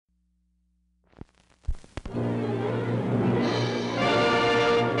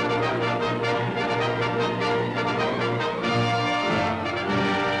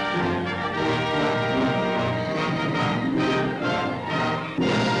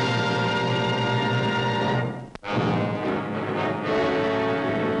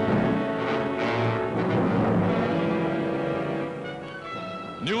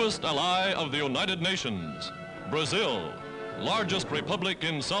closest ally of the United Nations. Brazil, largest republic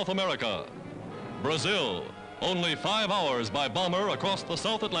in South America. Brazil, only 5 hours by bomber across the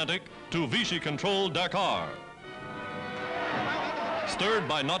South Atlantic to Vichy-controlled Dakar. Stirred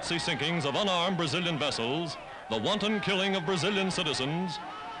by Nazi sinkings of unarmed Brazilian vessels, the wanton killing of Brazilian citizens,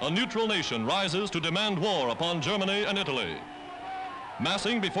 a neutral nation rises to demand war upon Germany and Italy.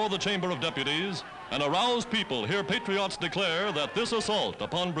 Massing before the Chamber of Deputies, an aroused people hear patriots declare that this assault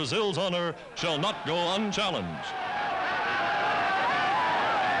upon Brazil's honor shall not go unchallenged.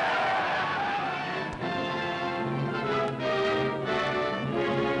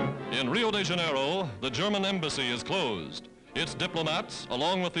 In Rio de Janeiro, the German embassy is closed. Its diplomats,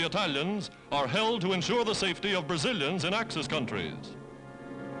 along with the Italians, are held to ensure the safety of Brazilians in Axis countries.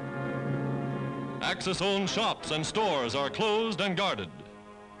 Axis-owned shops and stores are closed and guarded.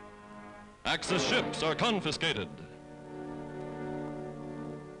 Axis ships are confiscated.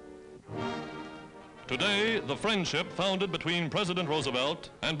 Today, the friendship founded between President Roosevelt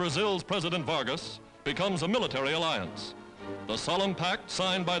and Brazil's President Vargas becomes a military alliance. The solemn pact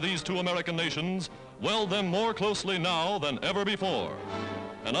signed by these two American nations weld them more closely now than ever before.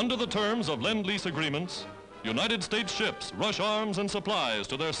 And under the terms of Lend-Lease agreements, United States ships rush arms and supplies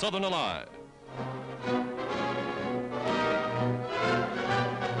to their southern ally.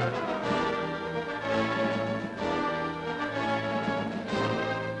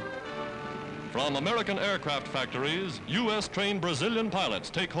 From American aircraft factories, U.S.-trained Brazilian pilots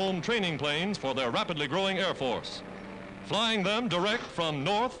take home training planes for their rapidly growing Air Force, flying them direct from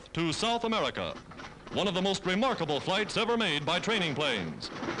North to South America. One of the most remarkable flights ever made by training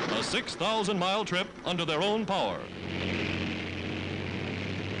planes, a 6,000-mile trip under their own power.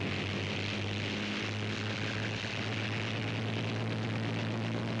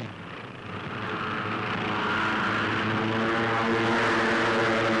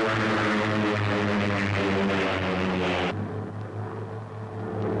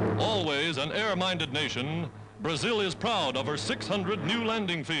 Always an air-minded nation, Brazil is proud of her 600 new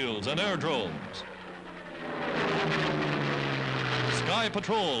landing fields and aerodromes. Sky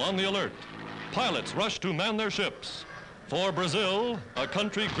Patrol on the alert. Pilots rush to man their ships. For Brazil, a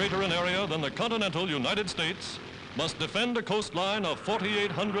country greater in area than the continental United States, must defend a coastline of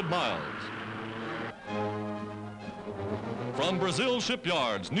 4,800 miles. From Brazil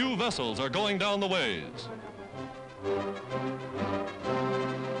shipyards, new vessels are going down the ways.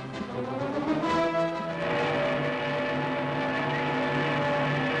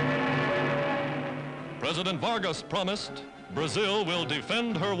 President Vargas promised Brazil will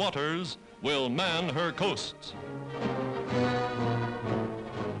defend her waters, will man her coasts.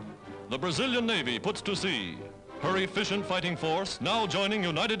 The Brazilian Navy puts to sea, her efficient fighting force now joining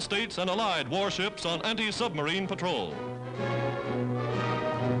United States and allied warships on anti-submarine patrol.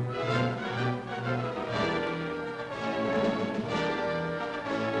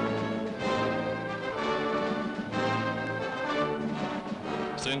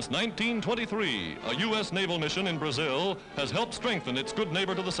 Since 1923, a U.S. naval mission in Brazil has helped strengthen its good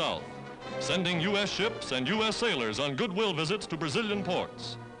neighbor to the south, sending U.S. ships and U.S. sailors on goodwill visits to Brazilian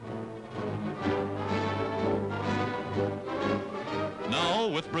ports. Now,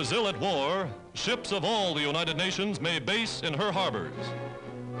 with Brazil at war, ships of all the United Nations may base in her harbors.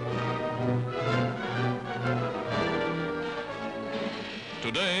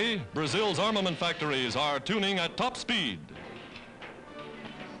 Today, Brazil's armament factories are tuning at top speed.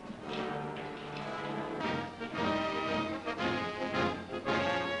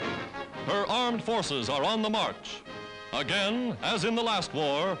 Her armed forces are on the march. Again, as in the last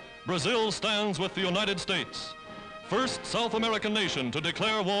war, Brazil stands with the United States, first South American nation to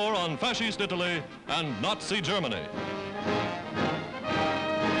declare war on fascist Italy and Nazi Germany.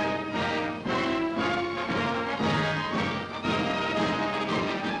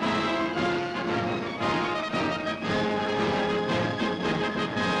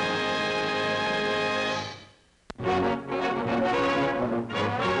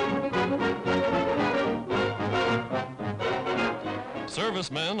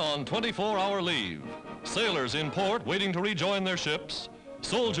 Servicemen on 24-hour leave, sailors in port waiting to rejoin their ships,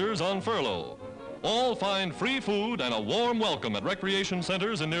 soldiers on furlough. All find free food and a warm welcome at recreation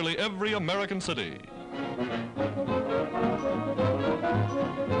centers in nearly every American city.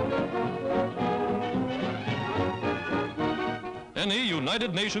 Any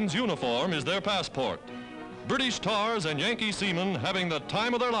United Nations uniform is their passport. British tars and Yankee seamen having the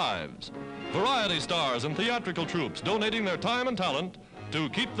time of their lives. Variety stars and theatrical troupes donating their time and talent to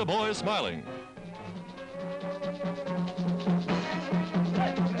keep the boys smiling.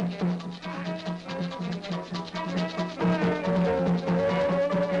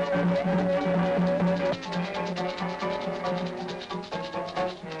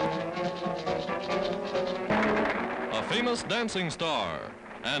 famous dancing star,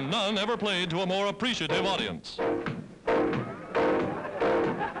 and none ever played to a more appreciative audience.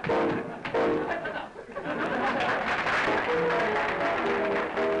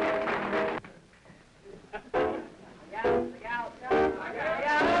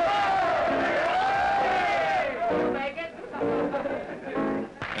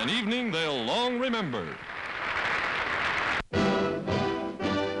 An evening they'll long remember.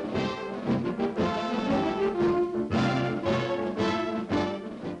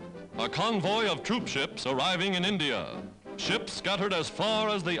 A convoy of troop ships arriving in India. Ships scattered as far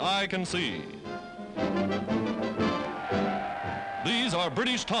as the eye can see. These are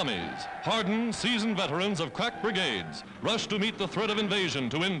British Tommies, hardened, seasoned veterans of crack brigades, rushed to meet the threat of invasion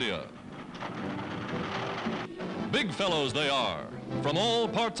to India. Big fellows they are, from all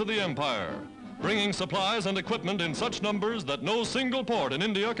parts of the empire, bringing supplies and equipment in such numbers that no single port in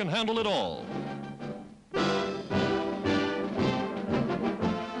India can handle it all.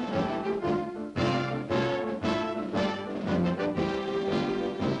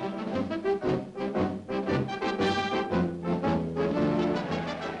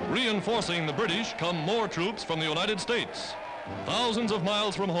 Reinforcing the British come more troops from the United States. Thousands of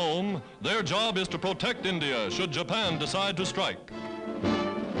miles from home, their job is to protect India should Japan decide to strike.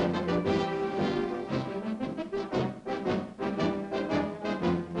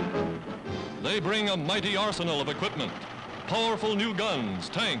 They bring a mighty arsenal of equipment, powerful new guns,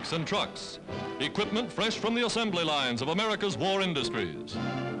 tanks, and trucks, equipment fresh from the assembly lines of America's war industries.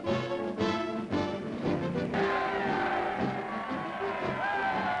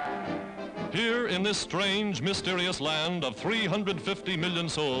 Here in this strange, mysterious land of 350 million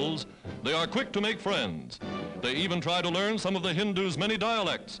souls, they are quick to make friends. They even try to learn some of the Hindus' many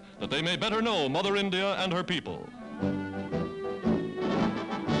dialects, that they may better know Mother India and her people.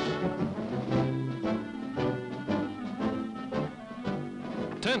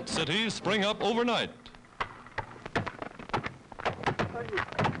 Tent cities spring up overnight.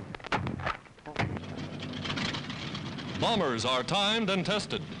 Bombers are timed and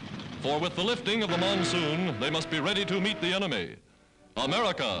tested. For with the lifting of the monsoon, they must be ready to meet the enemy.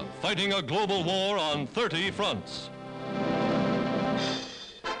 America fighting a global war on 30 fronts.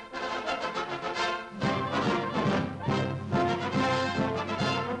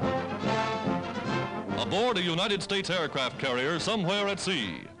 Aboard a United States aircraft carrier somewhere at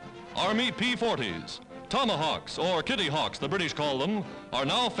sea, Army P-40s, Tomahawks, or Kitty Hawks, the British call them, are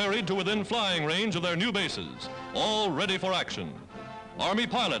now ferried to within flying range of their new bases, all ready for action. Army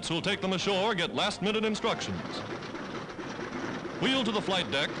pilots who'll take them ashore get last-minute instructions. Wheeled to the flight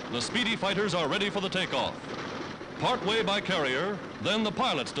deck, the speedy fighters are ready for the takeoff. Part way by carrier, then the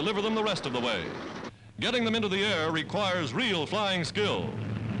pilots deliver them the rest of the way. Getting them into the air requires real flying skill.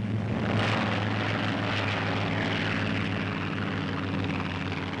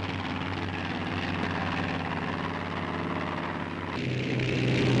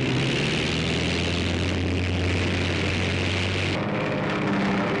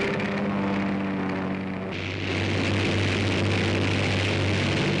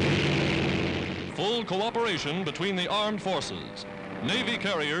 Full cooperation between the armed forces. Navy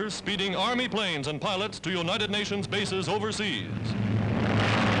carriers speeding Army planes and pilots to United Nations bases overseas.